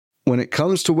When it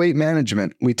comes to weight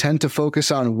management, we tend to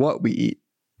focus on what we eat,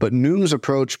 but Noom's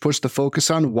approach puts the focus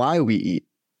on why we eat.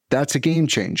 That's a game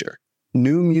changer.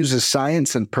 Noom uses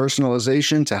science and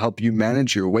personalization to help you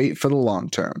manage your weight for the long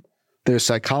term. Their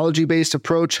psychology-based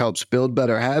approach helps build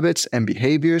better habits and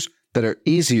behaviors that are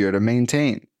easier to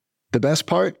maintain. The best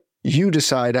part? You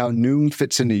decide how Noom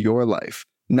fits into your life,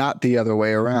 not the other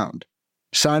way around.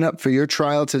 Sign up for your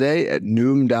trial today at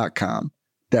Noom.com.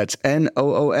 That's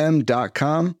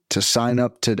Noom.com to sign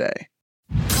up today.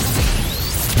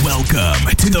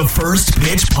 Welcome to the First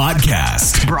Pitch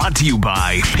Podcast, brought to you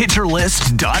by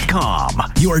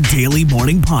PitcherList.com, your daily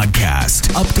morning podcast,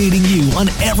 updating you on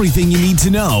everything you need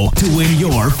to know to win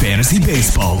your fantasy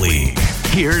baseball league.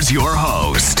 Here's your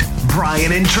host,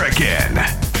 Brian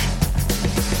Entrekin.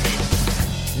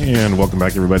 And welcome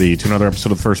back, everybody, to another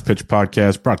episode of the First Pitch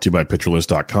Podcast, brought to you by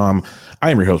PitcherList.com.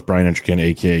 I am your host, Brian Entrekin,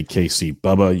 a.k.a. KC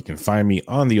Bubba. You can find me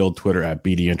on the old Twitter at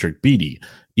BDentrek,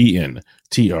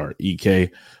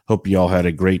 BDENTREK. Hope you all had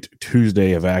a great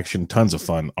Tuesday of action. Tons of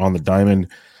fun on the diamond.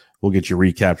 We'll get you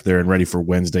recapped there and ready for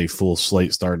Wednesday full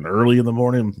slate starting early in the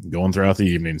morning, going throughout the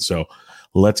evening. So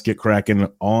let's get cracking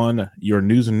on your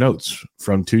news and notes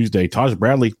from Tuesday. Taj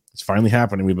Bradley, it's finally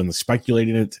happening. We've been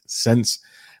speculating it since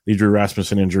the Drew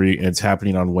Rasmussen injury, and it's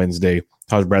happening on Wednesday.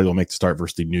 Taj Bradley will make the start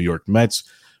versus the New York Mets.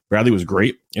 Bradley was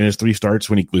great in his 3 starts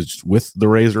when he was with the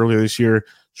Rays earlier this year.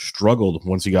 Struggled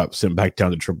once he got sent back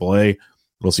down to AAA.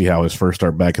 We'll see how his first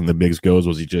start back in the bigs goes.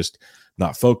 Was he just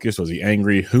not focused? Was he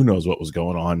angry? Who knows what was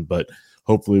going on? But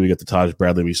hopefully we get the Taj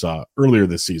Bradley we saw earlier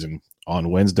this season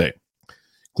on Wednesday.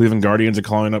 Cleveland Guardians are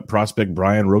calling up prospect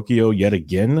Brayan Rocchio yet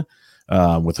again.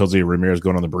 With Jose Ramirez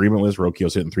going on the bereavement list,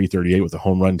 Rocchio's hitting .338 with a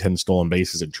home run, 10 stolen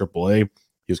bases in AAA.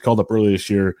 He was called up earlier this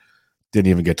year, didn't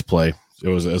even get to play. It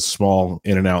was a small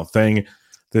in and out thing.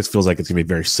 This feels like it's going to be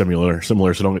very similar, so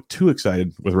don't get too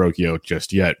excited with Rocchio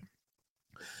just yet.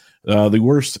 The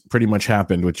worst pretty much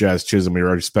happened with Jazz Chisholm. We were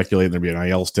already speculating there'd be an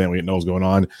IL stint. We didn't know what was going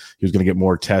on. He was going to get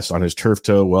more tests on his turf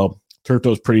toe. Well, turf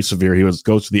toe is pretty severe. He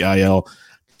goes to the IL.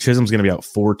 Chisholm's going to be out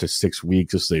 4 to 6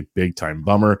 weeks. This is a big-time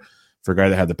bummer for a guy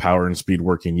that had the power and speed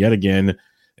working yet again.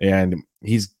 And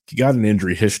he's got an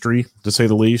injury history, to say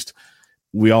the least.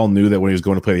 We all knew that when he was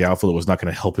going to play the outfield, it was not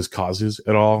going to help his causes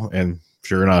at all. And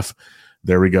sure enough,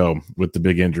 there we go with the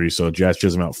big injury. So Jazz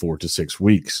Chisholm out 4 to 6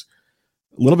 weeks.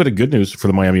 A little bit of good news for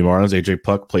the Miami Marlins. AJ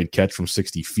Puck played catch from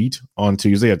 60 feet on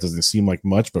Tuesday. That doesn't seem like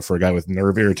much, but for a guy with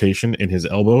nerve irritation in his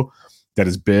elbow, that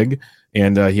is big.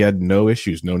 And he had no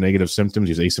issues, no negative symptoms.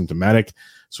 He's asymptomatic.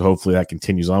 So hopefully that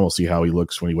continues on. We'll see how he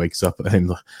looks when he wakes up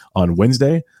on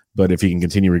Wednesday. But if he can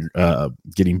continue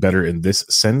getting better in this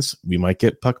sense, we might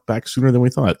get Puck back sooner than we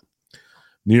thought.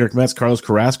 New York Mets, Carlos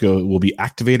Carrasco will be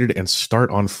activated and start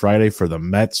on Friday for the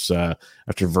Mets.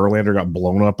 After Verlander got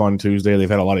blown up on Tuesday, they've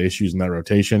had a lot of issues in that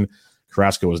rotation.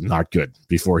 Carrasco was not good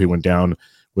before he went down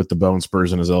with the bone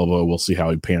spurs in his elbow. We'll see how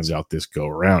he pans out this go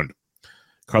around.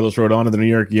 Carlos Rodon of the New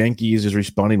York Yankees is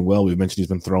responding well. We've mentioned he's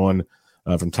been throwing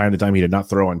from time to time. He did not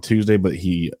throw on Tuesday, but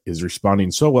he is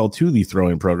responding so well to the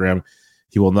throwing program.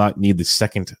 He will not need the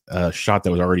second shot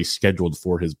that was already scheduled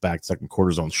for his back, second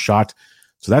cortisone shot.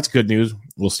 So that's good news.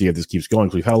 We'll see if this keeps going.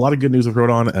 So we've had a lot of good news with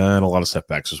Rodon and a lot of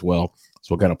setbacks as well.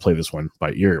 So we'll kind of play this one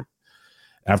by ear.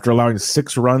 After allowing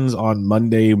 6 runs on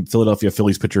Monday, Philadelphia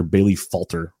Phillies pitcher Bailey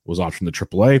Falter was optioned to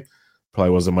AAA. Probably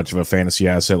wasn't much of a fantasy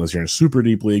asset unless you're in super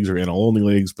deep leagues or NL-only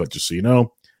leagues, but just so you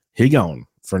know, he gone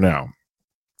for now.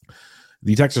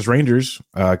 The Texas Rangers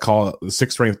call the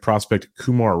 6th-ranked prospect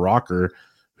Kumar Rocker,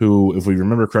 who, if we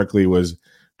remember correctly, was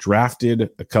drafted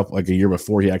a year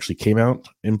before he actually came out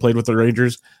and played with the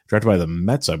Rangers, drafted by the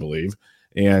Mets, I believe.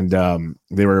 And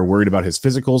they were worried about his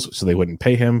physicals, so they wouldn't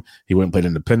pay him. He went and played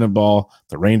independent ball.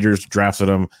 The Rangers drafted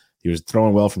him. He was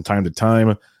throwing well from time to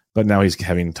time, but now he's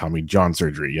having Tommy John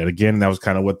surgery. Yet again, that was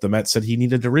kind of what the Mets said he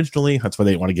needed originally. That's why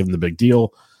they didn't want to give him the big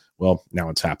deal. Well, now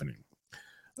it's happening.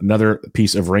 Another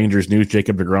piece of Rangers news,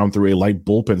 Jacob deGrom threw a light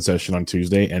bullpen session on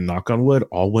Tuesday, and knock on wood,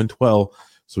 all went well.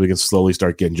 So we can slowly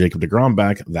start getting Jacob deGrom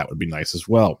back. That would be nice as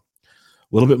well.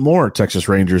 A little bit more Texas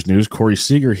Rangers news. Corey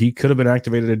Seager, he could have been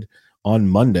activated on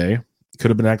Monday,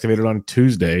 could have been activated on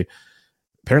Tuesday.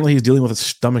 Apparently he's dealing with a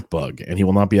stomach bug, and he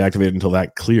will not be activated until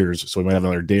that clears. So we might have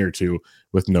another day or two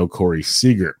with no Corey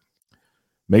Seager.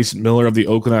 Mason Miller of the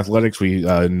Oakland Athletics, we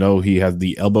know he had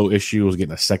the elbow issue, was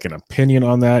getting a second opinion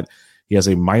on that. He has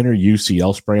a minor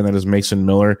UCL sprain, that is Mason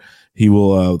Miller. He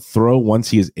will throw once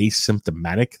he is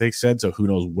asymptomatic, they said, so who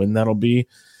knows when that'll be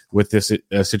with this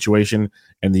situation.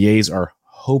 And the A's are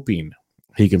hoping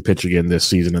he can pitch again this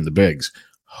season in the bigs.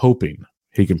 Hoping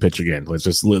he can pitch again.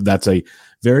 That's a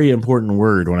very important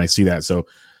word when I see that. So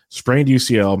Sprained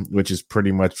UCL, which is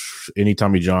pretty much any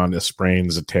Tommy John, a sprain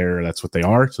is a tear. That's what they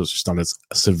are. So it's just not as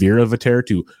severe of a tear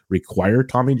to require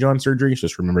Tommy John surgery. So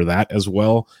just remember that as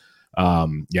well.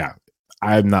 I'm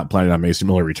not planning on Mason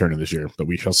Miller returning this year, but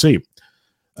we shall see.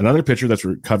 Another pitcher that's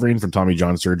recovering from Tommy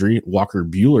John surgery, Walker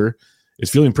Buehler, is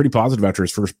feeling pretty positive after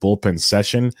his first bullpen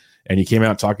session. And he came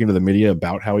out talking to the media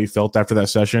about how he felt after that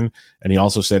session. And he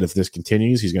also said if this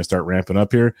continues, he's going to start ramping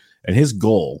up here. And his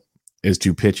goal is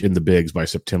to pitch in the bigs by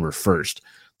September 1st.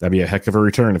 That'd be a heck of a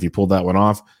return if he pulled that one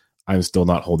off. I'm still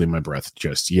not holding my breath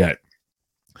just yet.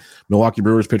 Milwaukee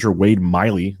Brewers pitcher Wade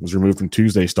Miley was removed from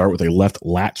Tuesday's start with a left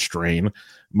lat strain.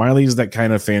 Miley's that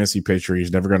kind of fantasy pitcher.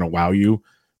 He's never going to wow you,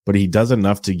 but he does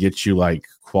enough to get you like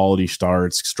quality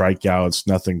starts, strikeouts,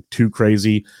 nothing too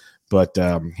crazy. But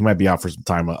he might be out for some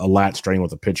time. A lat strain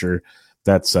with a pitcher,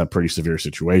 that's a pretty severe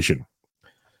situation.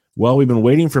 Well, we've been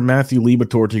waiting for Matthew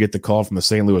Liberatore to get the call from the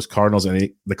St. Louis Cardinals,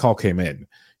 and the call came in.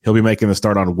 He'll be making the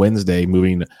start on Wednesday,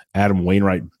 moving Adam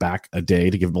Wainwright back a day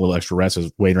to give him a little extra rest,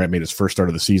 as Wainwright made his first start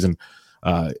of the season,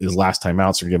 his last time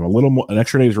out. So give him an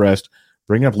extra day's rest,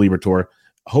 bring up Liberatore.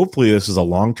 Hopefully this is a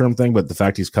long-term thing, but the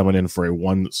fact he's coming in for a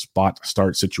one-spot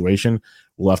start situation,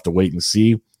 we'll have to wait and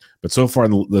see. But so far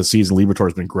in the season, Liberatore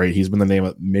has been great. He's been the name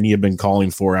that many have been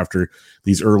calling for after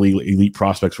these early elite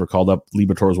prospects were called up.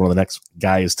 Liberatore is one of the next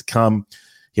guys to come.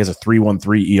 He has a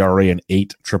 3.13 ERA and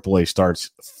 8 AAA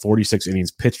starts, 46 innings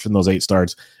pitched in those 8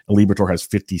 starts, and Liberatore has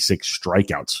 56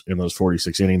 strikeouts in those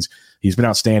 46 innings. He's been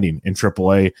outstanding in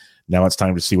AAA. Now it's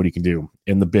time to see what he can do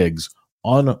in the bigs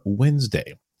on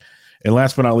Wednesday. And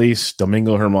last but not least,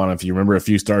 Domingo Germán. If you remember a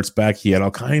few starts back, he had all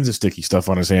kinds of sticky stuff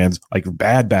on his hands, like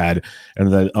bad.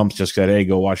 And the umps just said, hey,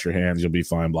 go wash your hands. You'll be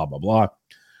fine, blah, blah, blah.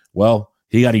 Well,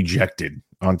 he got ejected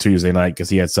on Tuesday night because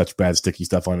he had such bad sticky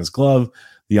stuff on his glove.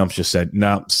 The umps just said,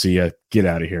 no, see ya, get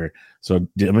out of here. So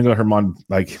Domingo Germán,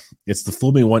 like, it's the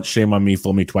fool me once, shame on me,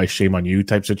 fool me twice, shame on you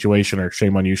type situation, or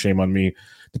shame on you, shame on me.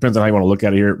 Depends on how you want to look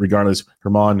at it here. Regardless,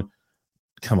 Germán,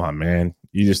 come on, man.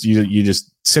 You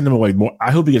just send him away more.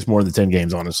 I hope he gets more than 10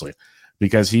 games, honestly,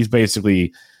 because he's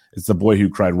basically, it's the boy who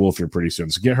cried wolf here pretty soon.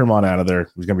 So get Germán out of there.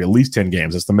 There's going to be at least 10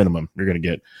 games. That's the minimum you're going to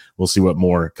get. We'll see what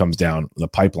more comes down the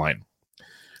pipeline.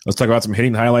 Let's talk about some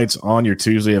hitting highlights on your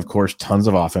Tuesday. Of course, tons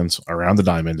of offense around the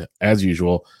diamond as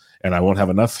usual, and I won't have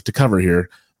enough to cover here.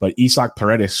 But Isaac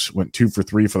Paredes went 2 for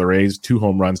 3 for the Rays, 2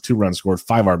 home runs, 2 runs scored,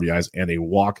 5 RBIs, and a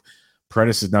walk.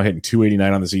 Paredes is now hitting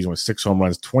 .289 on the season with 6 home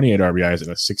runs, 28 RBIs,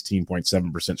 and a 16.7%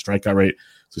 strikeout rate.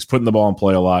 So he's putting the ball in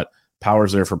play a lot.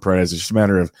 Power's there for Paredes. It's just a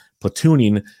matter of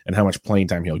platooning and how much playing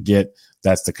time he'll get.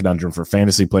 That's the conundrum for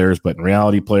fantasy players. But in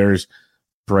reality players,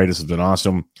 Paredes has been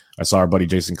awesome. I saw our buddy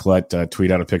Jason Collette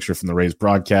tweet out a picture from the Rays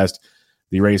broadcast.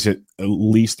 The Rays hit at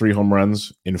least 3 home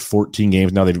runs in 14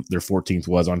 games. Now their 14th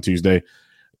was on Tuesday.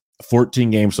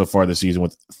 14 games so far this season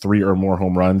with 3 or more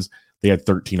home runs. They had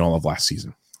 13 all of last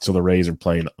season. So the Rays are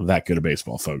playing that good of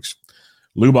baseball, folks.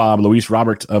 Luis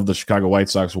Robert of the Chicago White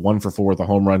Sox, 1 for 4 with a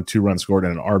home run, 2 runs scored,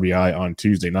 and an RBI on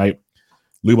Tuesday night.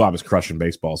 Lubob is crushing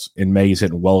baseballs. In May, he's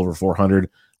hitting well over 400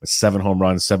 with 7 home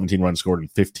runs, 17 runs scored,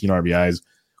 and 15 RBIs.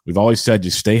 We've always said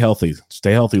just stay healthy.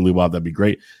 Stay healthy, Lubob. That'd be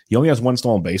great. He only has 1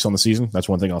 stolen base on the season. That's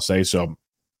one thing I'll say. So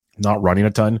not running a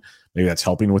ton. Maybe that's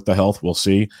helping with the health. We'll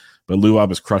see. But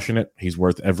Lubob is crushing it. He's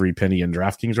worth every penny in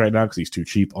DraftKings right now because he's too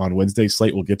cheap on Wednesday's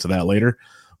slate. We'll get to that later.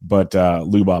 But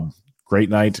Lubob, great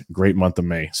night, great month of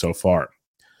May so far.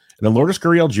 And then Lourdes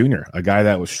Gurriel Jr., a guy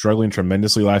that was struggling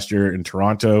tremendously last year in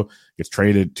Toronto, gets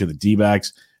traded to the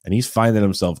D-backs, and he's finding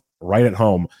himself right at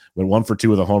home. Went 1 for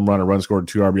 2 with a home run, a run scored,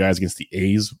 2 RBIs against the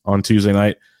A's on Tuesday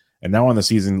night. And now on the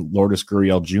season, Lourdes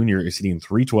Gurriel Jr. is hitting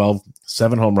 .312,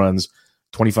 7 home runs,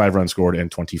 25 runs scored, and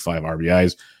 25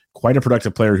 RBIs. Quite a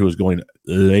productive player who is going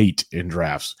late in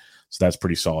drafts. So that's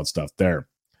pretty solid stuff there.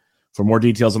 For more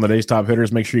details on the day's top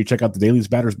hitters, make sure you check out the Daily's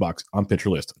Batters Box on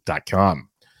PitcherList.com.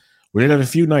 We did have a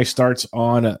few nice starts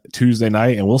on Tuesday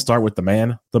night, and we'll start with the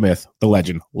man, the myth, the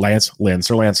legend, Lance Lynn.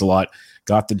 Sir Lancelot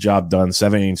got the job done.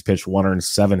 7 innings pitched, 1 earned,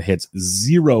 7 hits,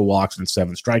 0 walks, and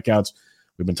 7 strikeouts.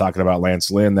 We've been talking about Lance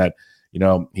Lynn that,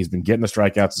 he's been getting the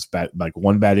strikeouts. It's bad, like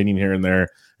 1 bad inning here and there.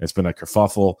 It's been a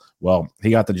kerfuffle. Well,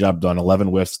 he got the job done. 11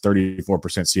 whiffs, 34%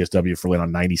 CSW for Lynn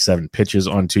on 97 pitches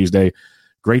on Tuesday.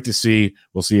 Great to see.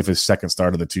 We'll see if his second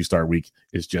start of the 2-star week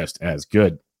is just as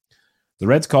good. The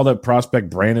Reds called up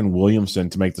prospect Brandon Williamson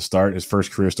to make the start, his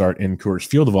first career start in Coors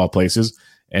Field of all places,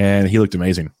 and he looked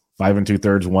amazing. 5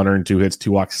 2/3, 1 earned, 2 hits,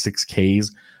 2 walks, 6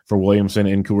 Ks for Williamson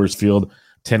in Coors Field.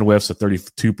 10 whiffs, a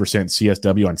 32%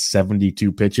 CSW on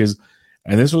 72 pitches.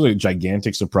 And this was a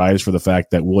gigantic surprise for the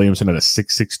fact that Williamson had a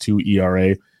 6.62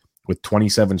 ERA with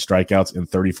 27 strikeouts and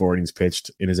 34 innings pitched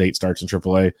in his 8 starts in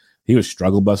AAA. He was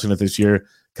struggle busting it this year.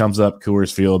 comes up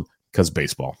Coors Field because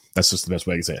baseball. That's just the best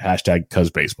way to say it. Hashtag because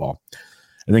baseball.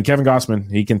 And then Kevin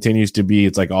Gausman, he continues to be,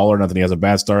 it's like all or nothing. He has a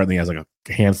bad start, and then he has like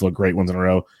a handful of great ones in a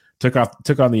row. Took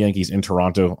on the Yankees in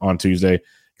Toronto on Tuesday.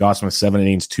 Gausman, 7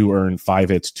 innings, 2 earned, 5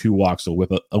 hits, 2 walks, a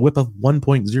whip of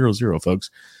 1.00,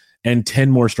 folks, and 10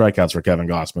 more strikeouts for Kevin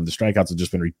Gausman. The strikeouts have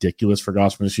just been ridiculous for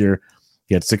Gausman this year.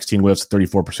 He had 16 whiffs,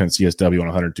 34% CSW on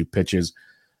 102 pitches.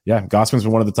 Yeah, Gausman's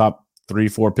been one of the top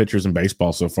 3-4 pitchers in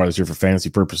baseball so far this year for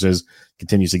fantasy purposes.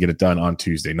 Continues to get it done on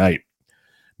Tuesday night.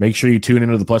 Make sure you tune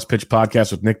into the Plus Pitch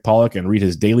podcast with Nick Pollock and read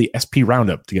his daily SP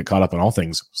Roundup to get caught up on all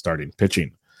things starting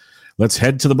pitching. Let's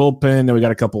head to the bullpen. And we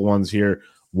got a couple ones here.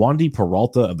 Wandy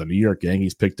Peralta of the New York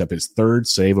Yankees picked up his 3rd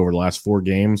save over the last 4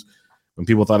 games. When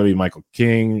people thought it'd be Michael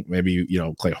King, maybe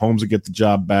Clay Holmes would get the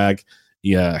job back.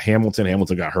 Yeah,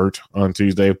 Hamilton got hurt on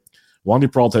Tuesday.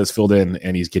 Wandy Peralta has filled in,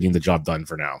 and he's getting the job done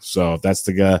for now. So if that's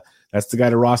the guy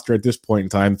to roster at this point in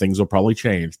time. Things will probably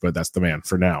change, but that's the man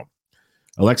for now.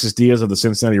 Alexis Diaz of the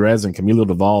Cincinnati Reds and Camilo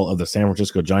Doval of the San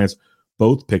Francisco Giants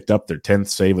both picked up their 10th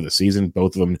save of the season.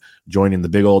 Both of them joining the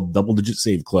big old double-digit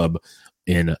save club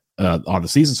on the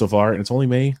season so far, and it's only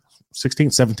May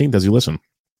 16th, 17th as you listen.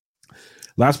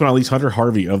 Last but not least, Hunter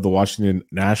Harvey of the Washington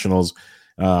Nationals.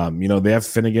 They have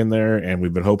Finnegan there, and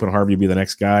we've been hoping Harvey would be the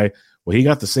next guy. Well, he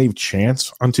got the save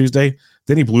chance on Tuesday.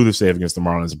 Then he blew the save against the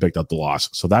Marlins and picked up the loss.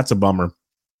 So that's a bummer.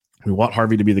 We want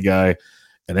Harvey to be the guy.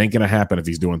 It ain't going to happen if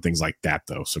he's doing things like that,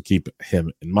 though. So keep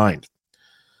him in mind.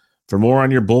 For more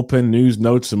on your bullpen news,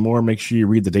 notes, and more, make sure you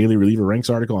read the Daily Reliever Ranks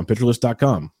article on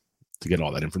PitcherList.com to get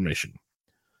all that information.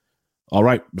 All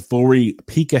right, before we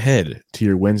peek ahead to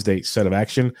your Wednesday set of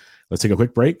action, let's take a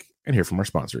quick break and hear from our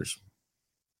sponsors.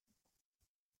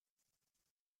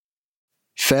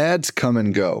 Fads come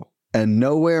and go, and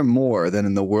nowhere more than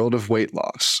in the world of weight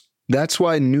loss. That's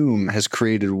why Noom has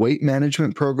created weight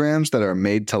management programs that are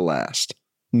made to last.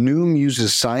 Noom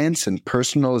uses science and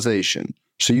personalization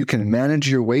so you can manage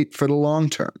your weight for the long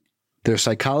term. Their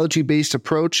psychology-based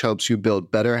approach helps you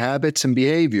build better habits and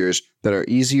behaviors that are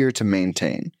easier to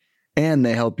maintain. And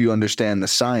they help you understand the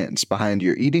science behind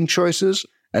your eating choices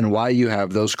and why you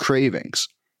have those cravings.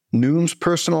 Noom's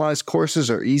personalized courses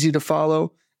are easy to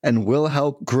follow and will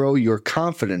help grow your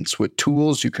confidence with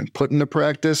tools you can put into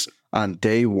practice on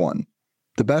day one.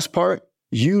 The best part?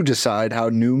 You decide how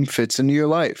Noom fits into your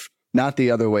life, not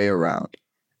the other way around.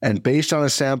 And based on a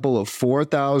sample of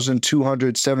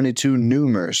 4,272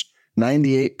 Noomers,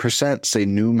 98% say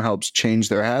Noom helps change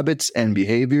their habits and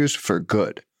behaviors for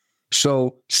good.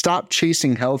 So stop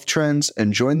chasing health trends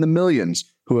and join the millions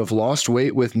who have lost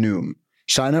weight with Noom.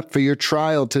 Sign up for your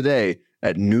trial today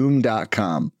at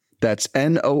Noom.com. That's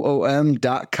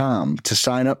Noom.com to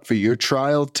sign up for your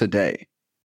trial today.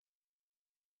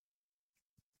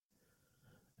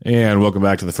 And welcome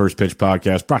back to the First Pitch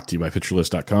Podcast, brought to you by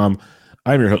PitcherList.com.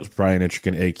 I'm your host, Brian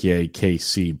Itchikin, a.k.a.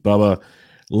 KC Bubba.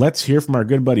 Let's hear from our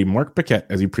good buddy, Mark Paquette,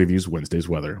 as he previews Wednesday's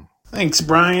weather. Thanks,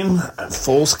 Brian.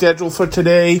 Full schedule for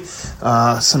today.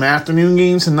 Some afternoon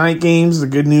games and night games. The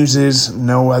good news is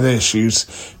no weather issues.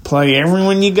 Play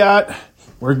everyone you got.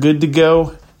 We're good to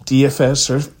go.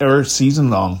 DFS or season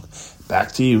long.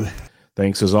 Back to you.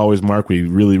 Thanks as always, Mark. We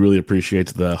really, really appreciate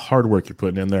the hard work you're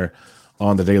putting in there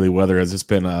on the daily weather, as it's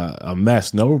been a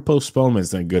mess. No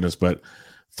postponements, thank goodness, but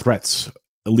threats,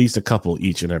 at least a couple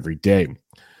each and every day.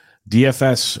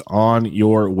 DFS on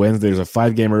your Wednesday. There's a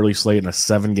 5-game early slate and a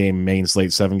 7-game main slate.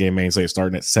 7-game main slate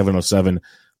starting at 7:07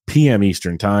 p.m.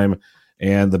 Eastern time.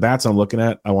 And the bats I'm looking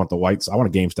at, I want a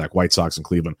game stack, White Sox and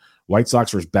Cleveland. White Sox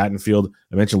versus Battenfield.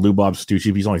 I mentioned Lou Bob's too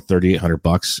cheap. He's only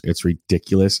 $3,800. It's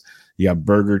ridiculous. You got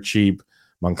Berger cheap.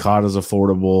 Moncada's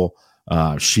affordable.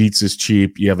 Sheets is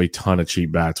cheap. You have a ton of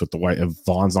cheap bats with the White.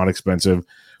 Vaughn's not expensive.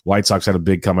 White Sox had a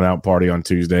big coming out party on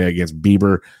Tuesday against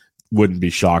Bieber. Wouldn't be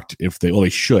shocked if they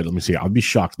should. Let me see. I'd be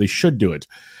shocked. They should do it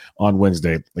on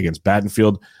Wednesday against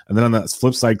Battenfield. And then on the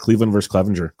flip side, Cleveland versus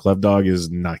Clevenger. Clev Dog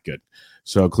is not good.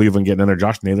 So Cleveland getting in there.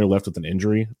 Josh Naylor left with an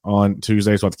injury on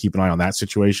Tuesday, so I have to keep an eye on that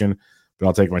situation. But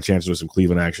I'll take my chances with some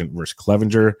Cleveland action versus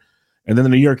Clevenger. And then the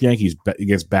New York Yankees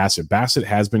against Bassett. Bassett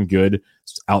has been good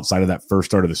outside of that first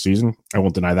start of the season. I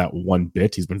won't deny that one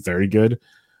bit. He's been very good.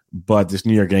 But this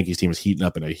New York Yankees team is heating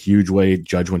up in a huge way.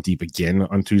 Judge went deep again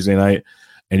on Tuesday night.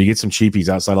 And you get some cheapies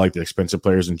outside of like the expensive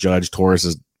players, and Judge. Torres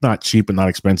is not cheap and not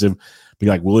expensive. But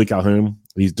like Willie Calhoun,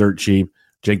 he's dirt cheap.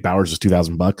 Jake Bowers is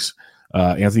 $2,000.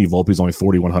 Anthony Volpe is only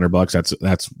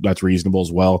 $4,100. That's reasonable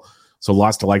as well. So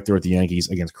lots to like there with the Yankees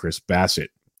against Chris Bassett.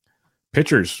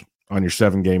 Pitchers on your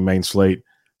 7-game main slate.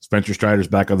 Spencer Strider's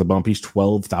back on the bump. He's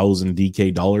 $12,000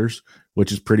 DK dollars,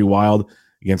 which is pretty wild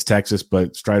against Texas,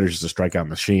 but Strider's just a strikeout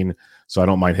machine. so I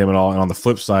don't mind him at all. And on the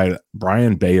flip side,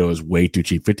 Brayan Bello is way too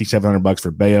cheap. $5,700 for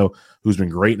Bello, who's been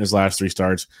great in his last 3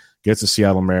 starts. Gets the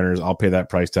Seattle Mariners. I'll pay that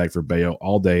price tag for Bello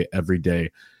all day, every day.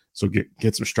 So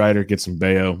get some Strider, get some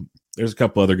Bello. There's a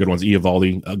couple other good ones.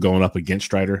 Eovaldi going up against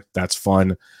Strider. That's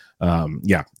fun.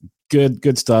 Yeah,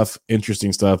 good stuff.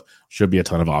 Interesting stuff. Should be a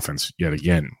ton of offense yet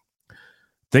again.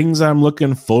 Things I'm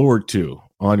looking forward to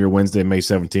on your Wednesday, May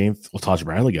 17th. Well, Taj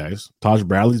Bradley, guys. Taj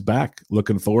Bradley's back.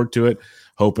 Looking forward to it.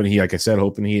 Hoping he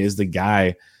is the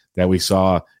guy that we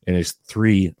saw in his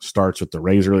 3 starts with the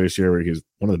Rays earlier this year, where he was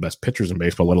one of the best pitchers in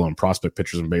baseball, let alone prospect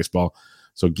pitchers in baseball.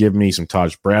 So give me some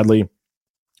Taj Bradley.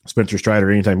 Spencer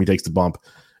Strider, anytime he takes the bump,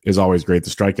 is always great. The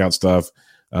strikeout stuff,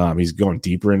 he's going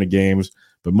deeper into games.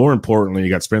 But more importantly, you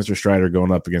got Spencer Strider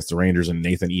going up against the Rangers and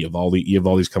Nathan Eovaldi.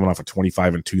 Eovaldi's coming off a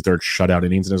 25 2/3 shutout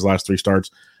innings in his last 3 starts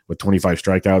with 25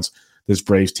 strikeouts. This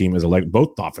Braves team is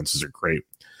both offenses are great.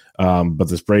 But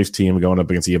this Braves team going up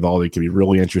against Eovaldi could be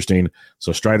really interesting.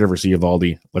 So Strider versus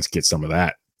Eovaldi, let's get some of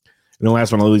that. And the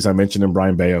last one, at least I mentioned him,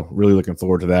 Brayan Bello. Really looking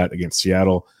forward to that against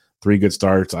Seattle. 3 good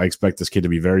starts. I expect this kid to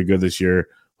be very good this year.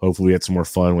 Hopefully we had some more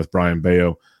fun with Brayan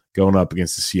Bello going up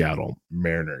against the Seattle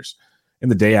Mariners. In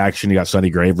the day action, you got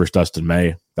Sonny Gray versus Dustin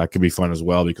May. That could be fun as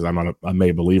well because I'm not a May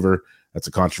believer. That's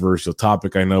a controversial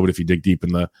topic, I know, but if you dig deep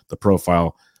in the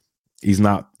profile, he's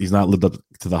not lived up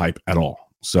to the hype at all.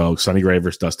 So Sonny Gray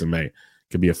versus Dustin May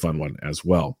could be a fun one as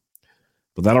well.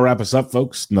 But that'll wrap us up,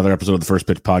 folks. Another episode of the First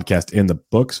Pitch Podcast in the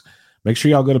books. Make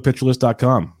sure y'all go to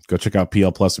PitcherList.com. Go check out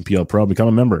PL Plus and PL Pro. Become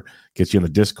a member. Gets you in the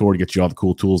Discord. Gets you all the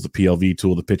cool tools, the PLV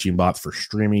tool, the pitching bot for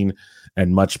streaming,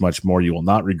 and much, much more. You will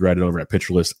not regret it over at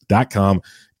PitcherList.com,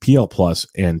 PL Plus,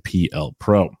 and PL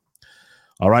Pro.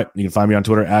 All right. You can find me on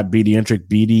Twitter at BDentrek,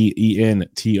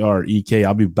 BDENTREK.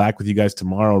 I'll be back with you guys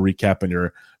tomorrow, recapping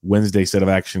your Wednesday set of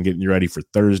action, getting you ready for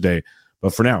Thursday.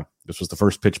 But for now, this was the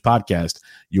First Pitch Podcast,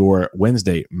 your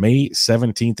Wednesday, May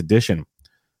 17th edition.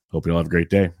 Hope you all have a great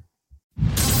day.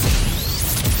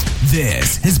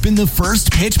 This has been the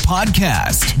First Pitch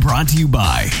Podcast, brought to you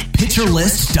by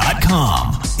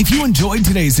PitcherList.com. If you enjoyed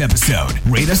today's episode,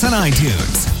 rate us on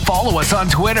iTunes, follow us on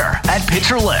Twitter at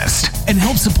PitcherList, and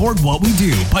help support what we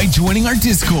do by joining our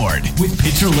Discord with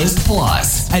PitcherList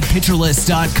Plus at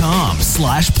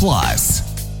PitcherList.com/plus.